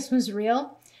think this was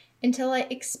real until I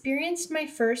experienced my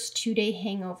first 2-day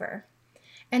hangover.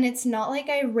 And it's not like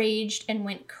I raged and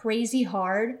went crazy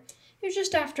hard. It was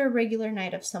just after a regular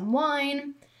night of some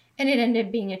wine, and it ended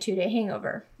up being a 2-day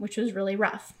hangover, which was really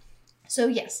rough. So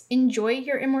yes, enjoy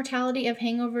your immortality of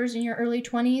hangovers in your early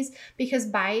 20s, because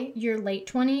by your late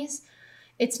 20s,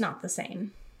 it's not the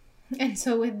same. And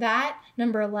so with that,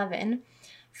 number 11,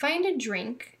 find a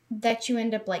drink that you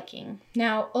end up liking.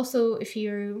 Now, also, if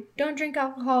you don't drink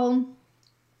alcohol,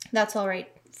 that's all right.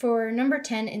 For number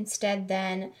 10 instead,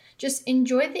 then just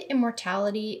enjoy the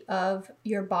immortality of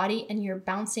your body and your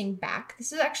bouncing back.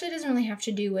 This actually doesn't really have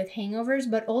to do with hangovers,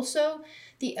 but also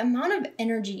the amount of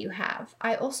energy you have.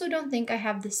 I also don't think I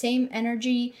have the same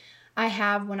energy I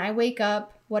have when I wake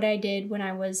up, what I did when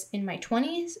I was in my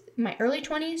 20s, my early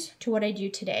 20s, to what I do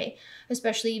today.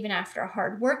 Especially even after a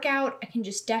hard workout, I can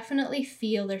just definitely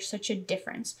feel there's such a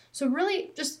difference. So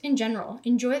really, just in general,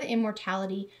 enjoy the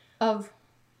immortality of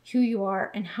who you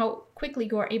are and how quickly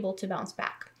you are able to bounce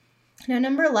back. Now,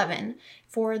 number 11,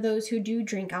 for those who do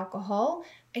drink alcohol,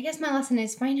 I guess my lesson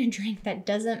is find a drink that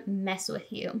doesn't mess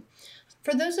with you.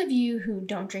 For those of you who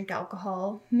don't drink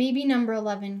alcohol, maybe number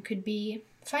 11 could be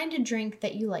find a drink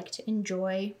that you like to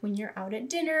enjoy when you're out at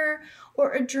dinner,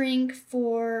 or a drink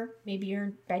for maybe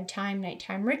your bedtime,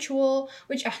 nighttime ritual,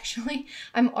 which actually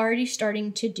I'm already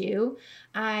starting to do.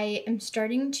 I am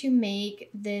starting to make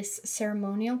this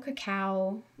ceremonial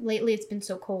cacao. Lately, it's been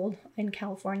so cold in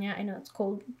California. I know it's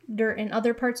colder in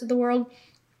other parts of the world,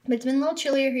 but it's been a little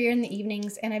chillier here in the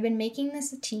evenings, and I've been making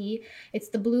this tea. It's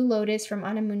the Blue Lotus from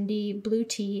Anamundi Blue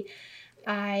Tea.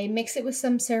 I mix it with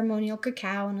some ceremonial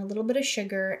cacao and a little bit of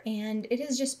sugar, and it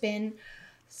has just been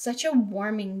such a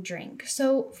warming drink.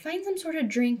 So find some sort of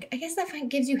drink, I guess, that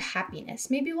gives you happiness.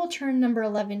 Maybe we'll turn number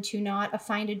 11 to not a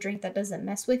find a drink that doesn't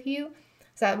mess with you.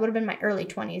 So that would have been my early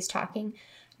 20s talking.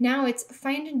 Now it's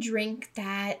find a drink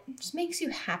that just makes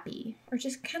you happy, or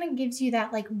just kind of gives you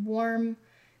that like warm,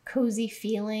 cozy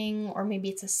feeling, or maybe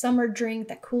it's a summer drink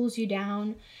that cools you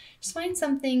down. Just find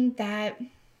something that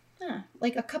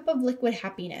like a cup of liquid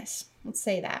happiness. Let's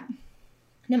say that.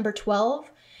 Number 12,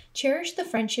 cherish the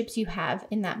friendships you have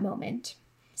in that moment.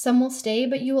 Some will stay,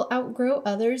 but you will outgrow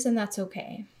others, and that's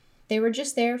okay. They were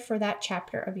just there for that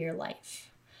chapter of your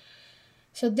life.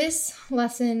 So this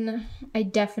lesson, I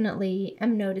definitely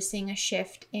am noticing a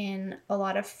shift in a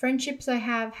lot of friendships I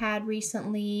have had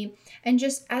recently. And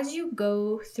just as you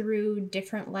go through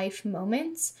different life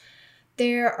moments,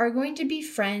 there are going to be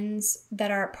friends that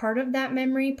are part of that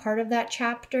memory, part of that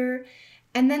chapter,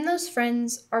 and then those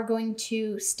friends are going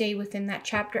to stay within that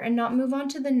chapter and not move on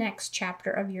to the next chapter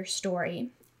of your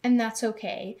story. And that's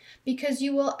okay, because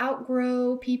you will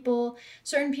outgrow people.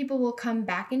 Certain people will come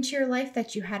back into your life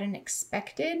that you hadn't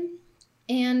expected.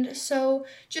 And so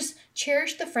just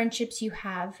cherish the friendships you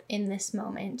have in this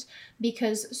moment,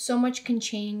 because so much can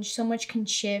change, so much can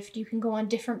shift. You can go on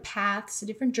different paths,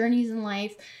 different journeys in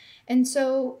life. And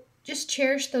so just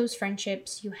cherish those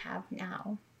friendships you have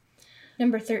now.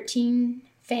 Number 13,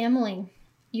 family.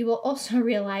 You will also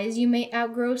realize you may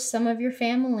outgrow some of your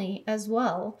family as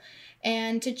well.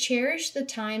 And to cherish the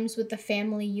times with the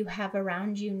family you have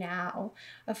around you now.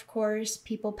 Of course,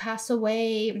 people pass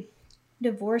away,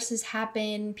 divorces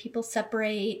happen, people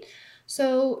separate.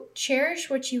 So cherish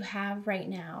what you have right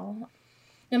now.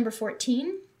 Number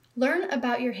 14, learn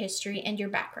about your history and your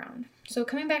background. So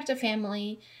coming back to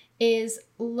family, is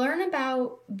learn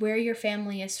about where your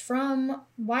family is from,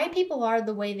 why people are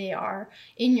the way they are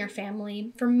in your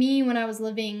family. For me, when I was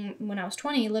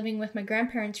 20, living with my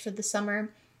grandparents for the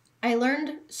summer, I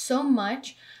learned so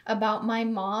much about my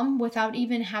mom without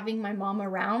even having my mom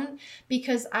around,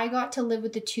 because I got to live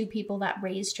with the two people that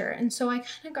raised her. And so I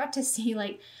kind of got to see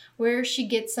like where she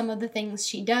gets some of the things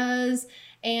she does,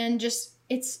 and just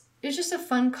it's just a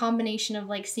fun combination of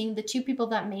like seeing the two people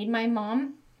that made my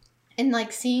mom, and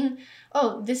like seeing,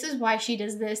 oh, this is why she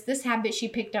does this habit she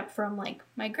picked up from like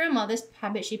my grandma, this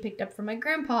habit she picked up from my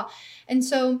grandpa. And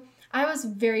so I was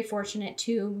very fortunate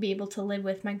to be able to live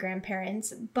with my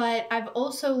grandparents, but I've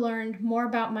also learned more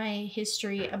about my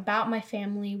history, about my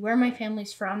family, where my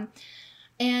family's from.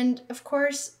 And of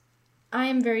course, I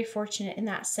am very fortunate in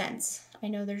that sense. I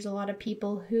know there's a lot of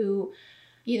people who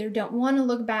either don't want to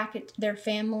look back at their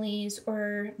families,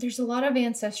 or there's a lot of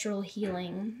ancestral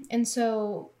healing. And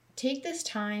so take this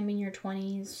time in your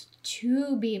 20s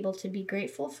to be able to be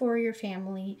grateful for your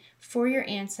family, for your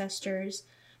ancestors,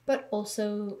 but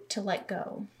also to let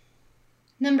go.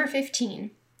 Number 15,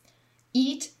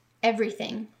 eat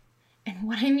everything. And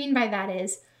what I mean by that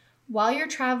is, while you're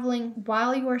traveling,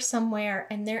 while you are somewhere,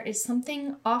 and there is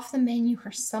something off the menu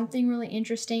or something really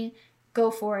interesting,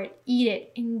 go for it, eat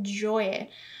it, enjoy it.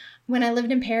 When I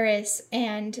lived in Paris,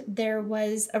 and there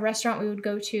was a restaurant we would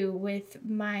go to with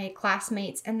my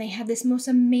classmates, and they had this most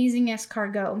amazing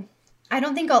escargot. I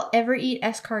don't think I'll ever eat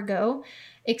escargot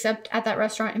except at that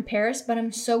restaurant in Paris, but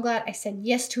I'm so glad I said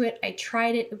yes to it. I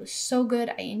tried it. It was so good.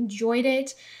 I enjoyed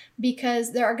it,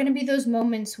 because there are going to be those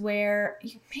moments where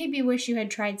you maybe wish you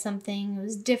had tried something that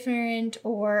was different,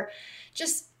 or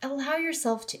just allow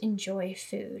yourself to enjoy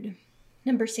food.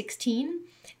 Number 16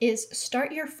 is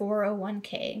start your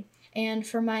 401k. And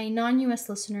for my non-US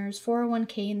listeners,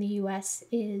 401k in the US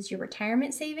is your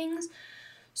retirement savings.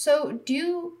 So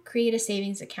do create a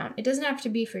savings account. It doesn't have to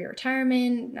be for your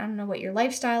retirement. I don't know what your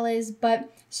lifestyle is, but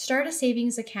start a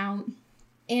savings account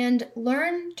and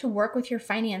learn to work with your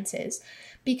finances.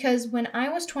 Because when I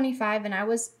was 25 and I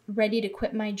was ready to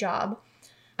quit my job,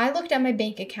 I looked at my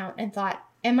bank account and thought,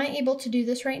 am I able to do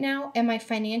this right now? Am I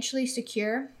financially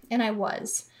secure? And I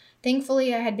was.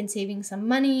 Thankfully, I had been saving some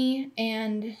money,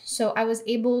 and so I was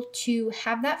able to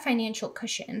have that financial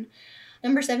cushion.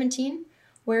 Number 17,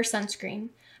 wear sunscreen.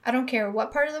 I don't care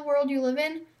what part of the world you live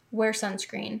in, wear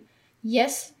sunscreen.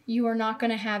 Yes, you are not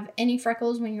going to have any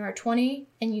freckles when you are 20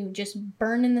 and you just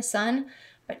burn in the sun,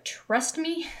 but trust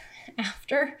me,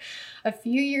 after a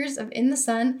few years of in the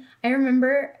sun, I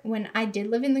remember when I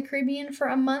did live in the Caribbean for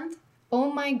a month,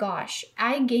 oh my gosh,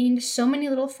 I gained so many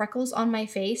little freckles on my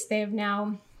face. They have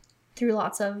now, through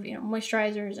lots of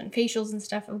moisturizers and facials and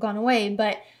stuff, have gone away,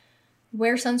 but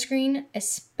wear sunscreen,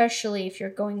 especially if you're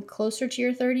going closer to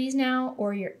your 30s now,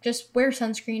 or you're just wear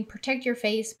sunscreen, protect your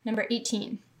face. Number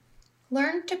 18,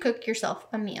 learn to cook yourself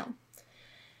a meal.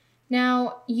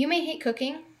 Now, you may hate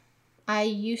cooking. I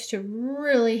used to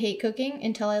really hate cooking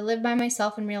until I lived by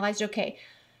myself and realized, okay,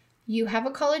 you have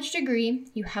a college degree,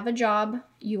 you have a job,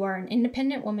 you are an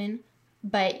independent woman,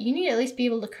 but you need to at least be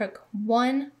able to cook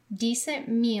one decent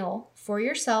meal for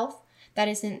yourself that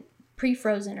isn't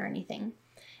pre-frozen or anything.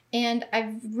 And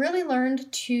I've really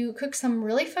learned to cook some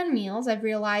really fun meals. I've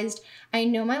realized I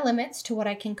know my limits to what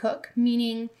I can cook,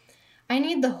 meaning I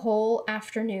need the whole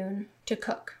afternoon to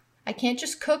cook. I can't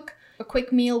just cook a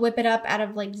quick meal, whip it up out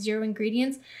of like 0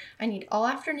 ingredients. I need all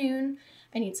afternoon.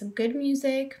 I need some good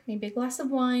music, maybe a glass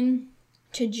of wine,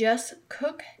 to just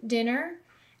cook dinner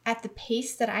at the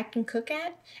pace that I can cook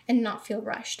at and not feel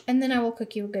rushed. And then I will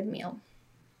cook you a good meal.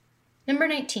 Number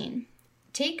 19,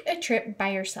 take a trip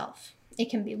by yourself. It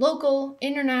can be local,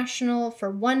 international,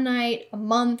 for one night, a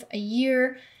month, a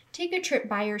year. Take a trip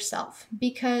by yourself,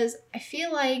 because I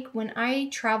feel like when I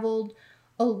traveled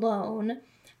alone,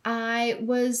 I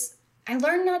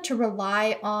learned not to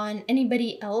rely on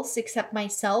anybody else except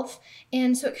myself.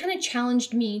 And so it kind of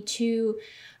challenged me to,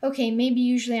 okay, maybe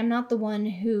usually I'm not the one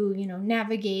who,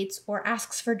 navigates or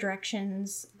asks for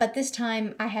directions. But this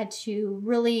time I had to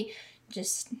really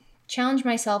just challenge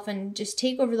myself and just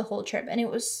take over the whole trip. And it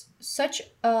was such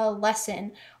a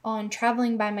lesson on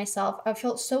traveling by myself. I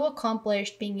felt so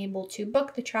accomplished being able to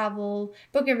book the travel,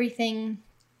 book everything,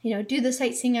 do the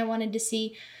sightseeing I wanted to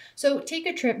see. So take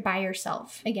a trip by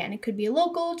yourself. Again, it could be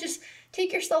local. Just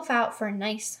take yourself out for a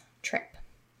nice trip.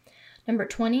 Number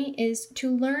 20 is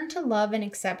to learn to love and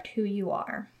accept who you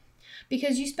are,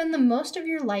 because you spend the most of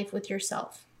your life with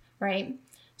yourself, right?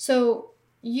 So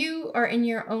you are in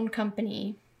your own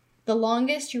company. The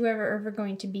longest you are ever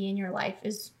going to be in your life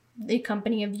is the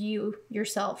company of you,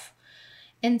 yourself.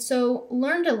 And so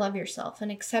learn to love yourself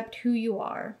and accept who you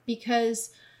are,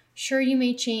 because sure, you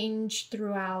may change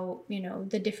throughout,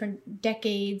 the different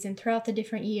decades and throughout the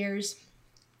different years.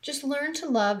 Just learn to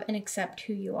love and accept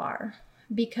who you are,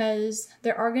 because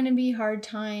there are going to be hard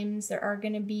times. There are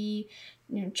going to be,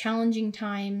 challenging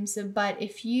times. But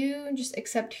if you just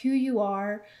accept who you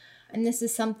are, and this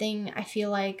is something I feel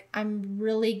like I'm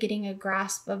really getting a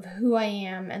grasp of who I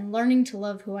am and learning to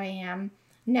love who I am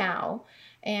now.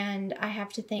 And I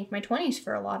have to thank my 20s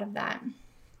for a lot of that.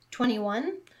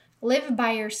 21, live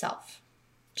by yourself.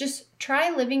 Just try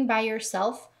living by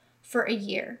yourself for a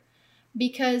year,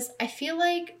 because I feel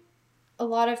like a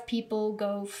lot of people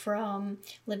go from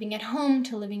living at home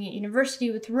to living at university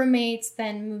with roommates,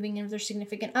 then moving in with their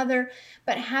significant other.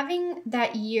 But having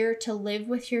that year to live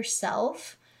with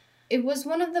yourself, it was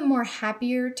one of the more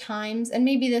happier times, and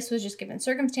maybe this was just given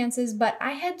circumstances, but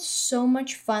I had so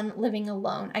much fun living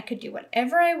alone. I could do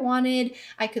whatever I wanted.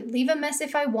 I could leave a mess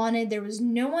if I wanted. There was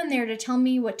no one there to tell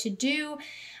me what to do.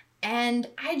 And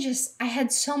I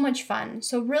had so much fun.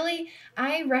 So really,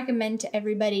 I recommend to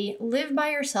everybody, live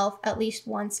by yourself at least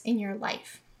once in your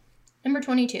life. Number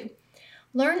 22,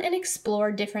 learn and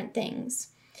explore different things.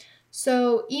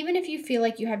 So even if you feel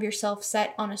like you have yourself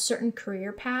set on a certain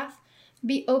career path,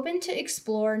 Be open to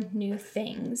explore new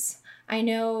things. I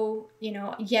know,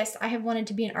 yes, I have wanted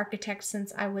to be an architect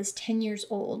since I was 10 years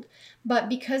old, but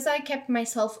because I kept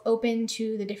myself open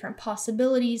to the different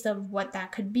possibilities of what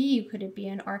that could be, could it be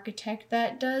an architect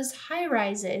that does high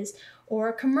rises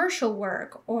or commercial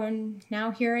work, or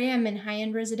now here I am in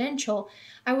high-end residential.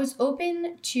 I was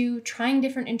open to trying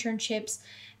different internships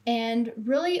and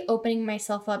really opening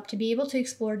myself up to be able to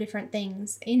explore different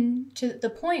things, to the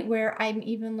point where I'm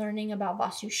even learning about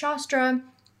Vastu Shastra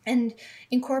and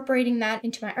incorporating that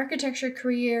into my architecture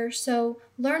career. So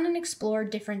learn and explore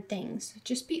different things.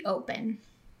 Just be open.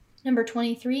 Number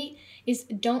 23 is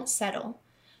don't settle.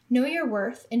 Know your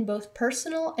worth in both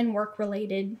personal and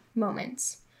work-related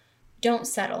moments. Don't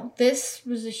settle. This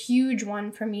was a huge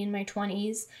one for me in my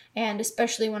 20s, and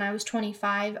especially when I was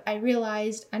 25, I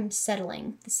realized I'm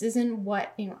settling. This isn't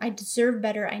what, I deserve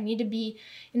better. I need to be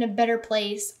in a better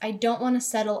place. I don't want to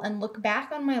settle and look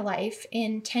back on my life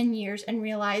in 10 years and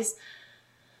realize,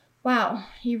 wow,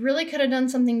 you really could have done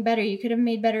something better. You could have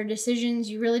made better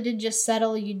decisions. You really did just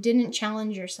settle. You didn't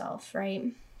challenge yourself,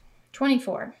 right?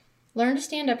 24, learn to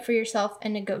stand up for yourself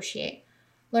and negotiate.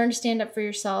 Learn to stand up for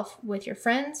yourself with your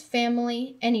friends,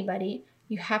 family, anybody.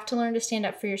 You have to learn to stand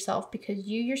up for yourself because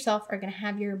you yourself are going to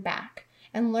have your back.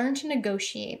 And learn to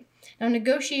negotiate. Now,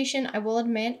 negotiation, I will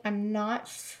admit, I'm not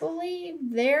fully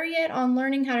there yet on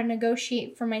learning how to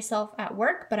negotiate for myself at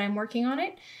work, but I'm working on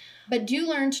it. But do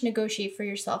learn to negotiate for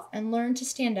yourself and learn to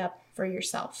stand up for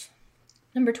yourself.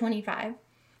 Number 25,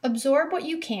 absorb what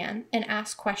you can and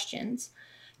ask questions.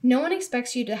 No one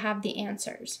expects you to have the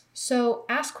answers. So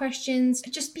ask questions,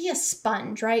 just be a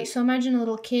sponge, right? So imagine a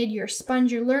little kid, you're a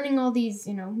sponge, you're learning all these,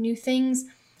 new things.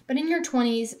 But in your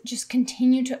 20s, just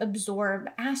continue to absorb,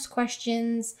 ask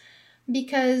questions,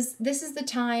 because this is the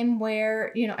time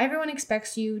where, everyone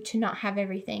expects you to not have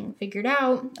everything figured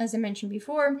out, as I mentioned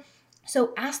before.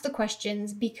 So ask the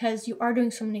questions because you are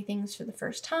doing so many things for the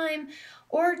first time,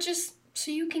 or just so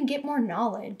you can get more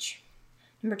knowledge.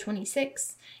 Number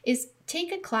 26 is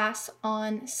take a class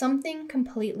on something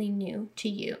completely new to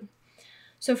you.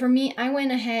 So for me, I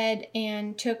went ahead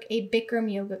and took a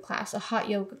Bikram yoga class, a hot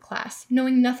yoga class,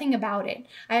 knowing nothing about it.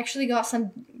 I actually got some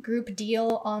group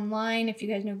deal online. If you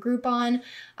guys know Groupon,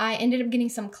 I ended up getting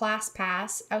some class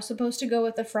pass. I was supposed to go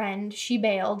with a friend. She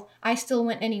bailed. I still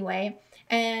went anyway.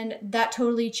 And that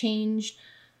totally changed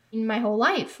my whole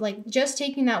life. Like just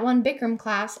taking that one Bikram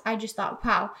class, I just thought,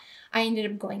 wow. I ended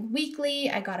up going weekly.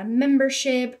 I got a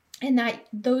membership, and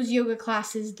those yoga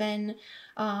classes then,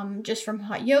 just from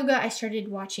hot yoga, I started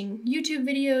watching YouTube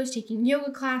videos, taking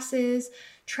yoga classes,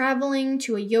 traveling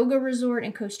to a yoga resort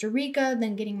in Costa Rica,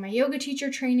 then getting my yoga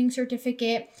teacher training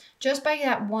certificate just by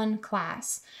that one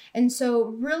class. And so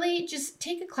really just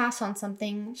take a class on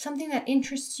something that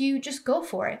interests you, just go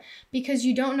for it because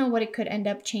you don't know what it could end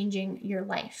up changing your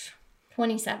life.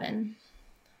 27,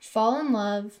 fall in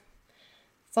love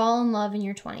in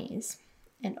your 20s,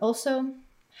 and also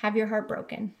have your heart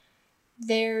broken.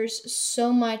 There's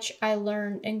so much I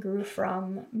learned and grew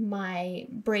from my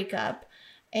breakup,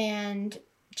 and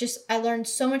I learned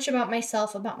so much about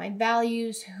myself, about my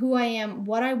values, who I am,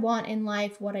 what I want in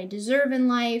life, what I deserve in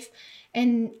life,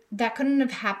 and that couldn't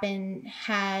have happened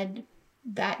had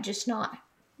that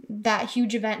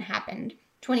huge event happened.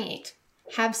 28,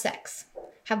 have sex.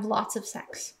 Have lots of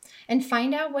sex, and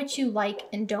find out what you like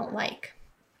and don't like.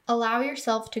 Allow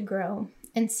yourself to grow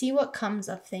and see what comes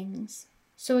of things.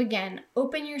 So again,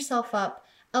 open yourself up.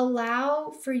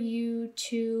 Allow for you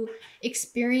to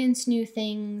experience new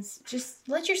things. Just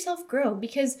let yourself grow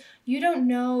because you don't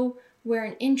know where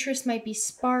an interest might be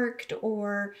sparked,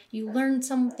 or you learn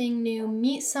something new,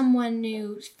 meet someone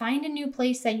new, find a new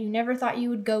place that you never thought you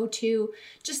would go to.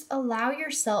 Just allow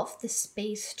yourself the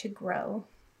space to grow.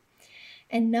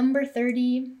 And number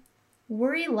 30,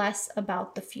 worry less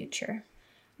about the future.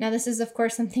 Now, this is, of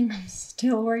course, something I'm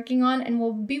still working on and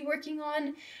will be working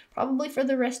on probably for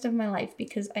the rest of my life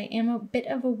because I am a bit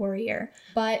of a worrier.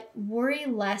 But worry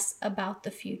less about the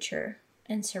future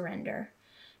and surrender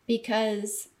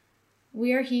because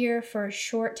we are here for a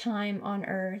short time on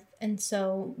earth. And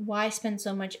so why spend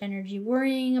so much energy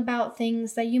worrying about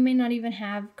things that you may not even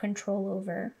have control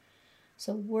over?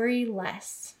 So worry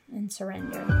less and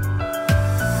surrender.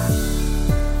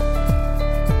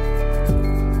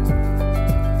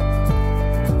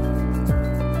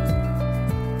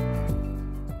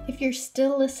 If you're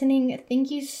still listening,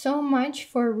 thank you so much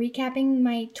for recapping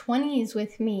my 20s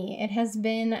with me. It has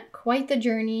been quite the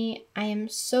journey. I am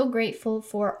so grateful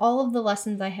for all of the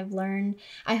lessons I have learned.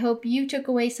 I hope you took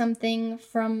away something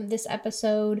from this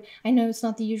episode. I know it's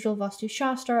not the usual Vastu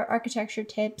Shastra architecture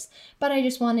tips, but I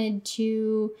just wanted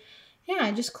to yeah,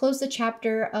 I just closed the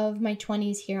chapter of my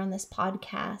 20s here on this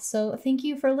podcast. So thank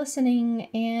you for listening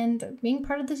and being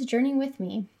part of this journey with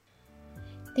me.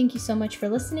 Thank you so much for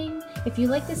listening. If you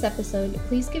like this episode,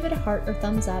 please give it a heart or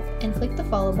thumbs up and click the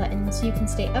follow button so you can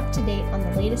stay up to date on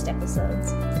the latest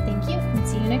episodes. Thank you and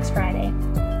see you next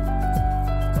Friday.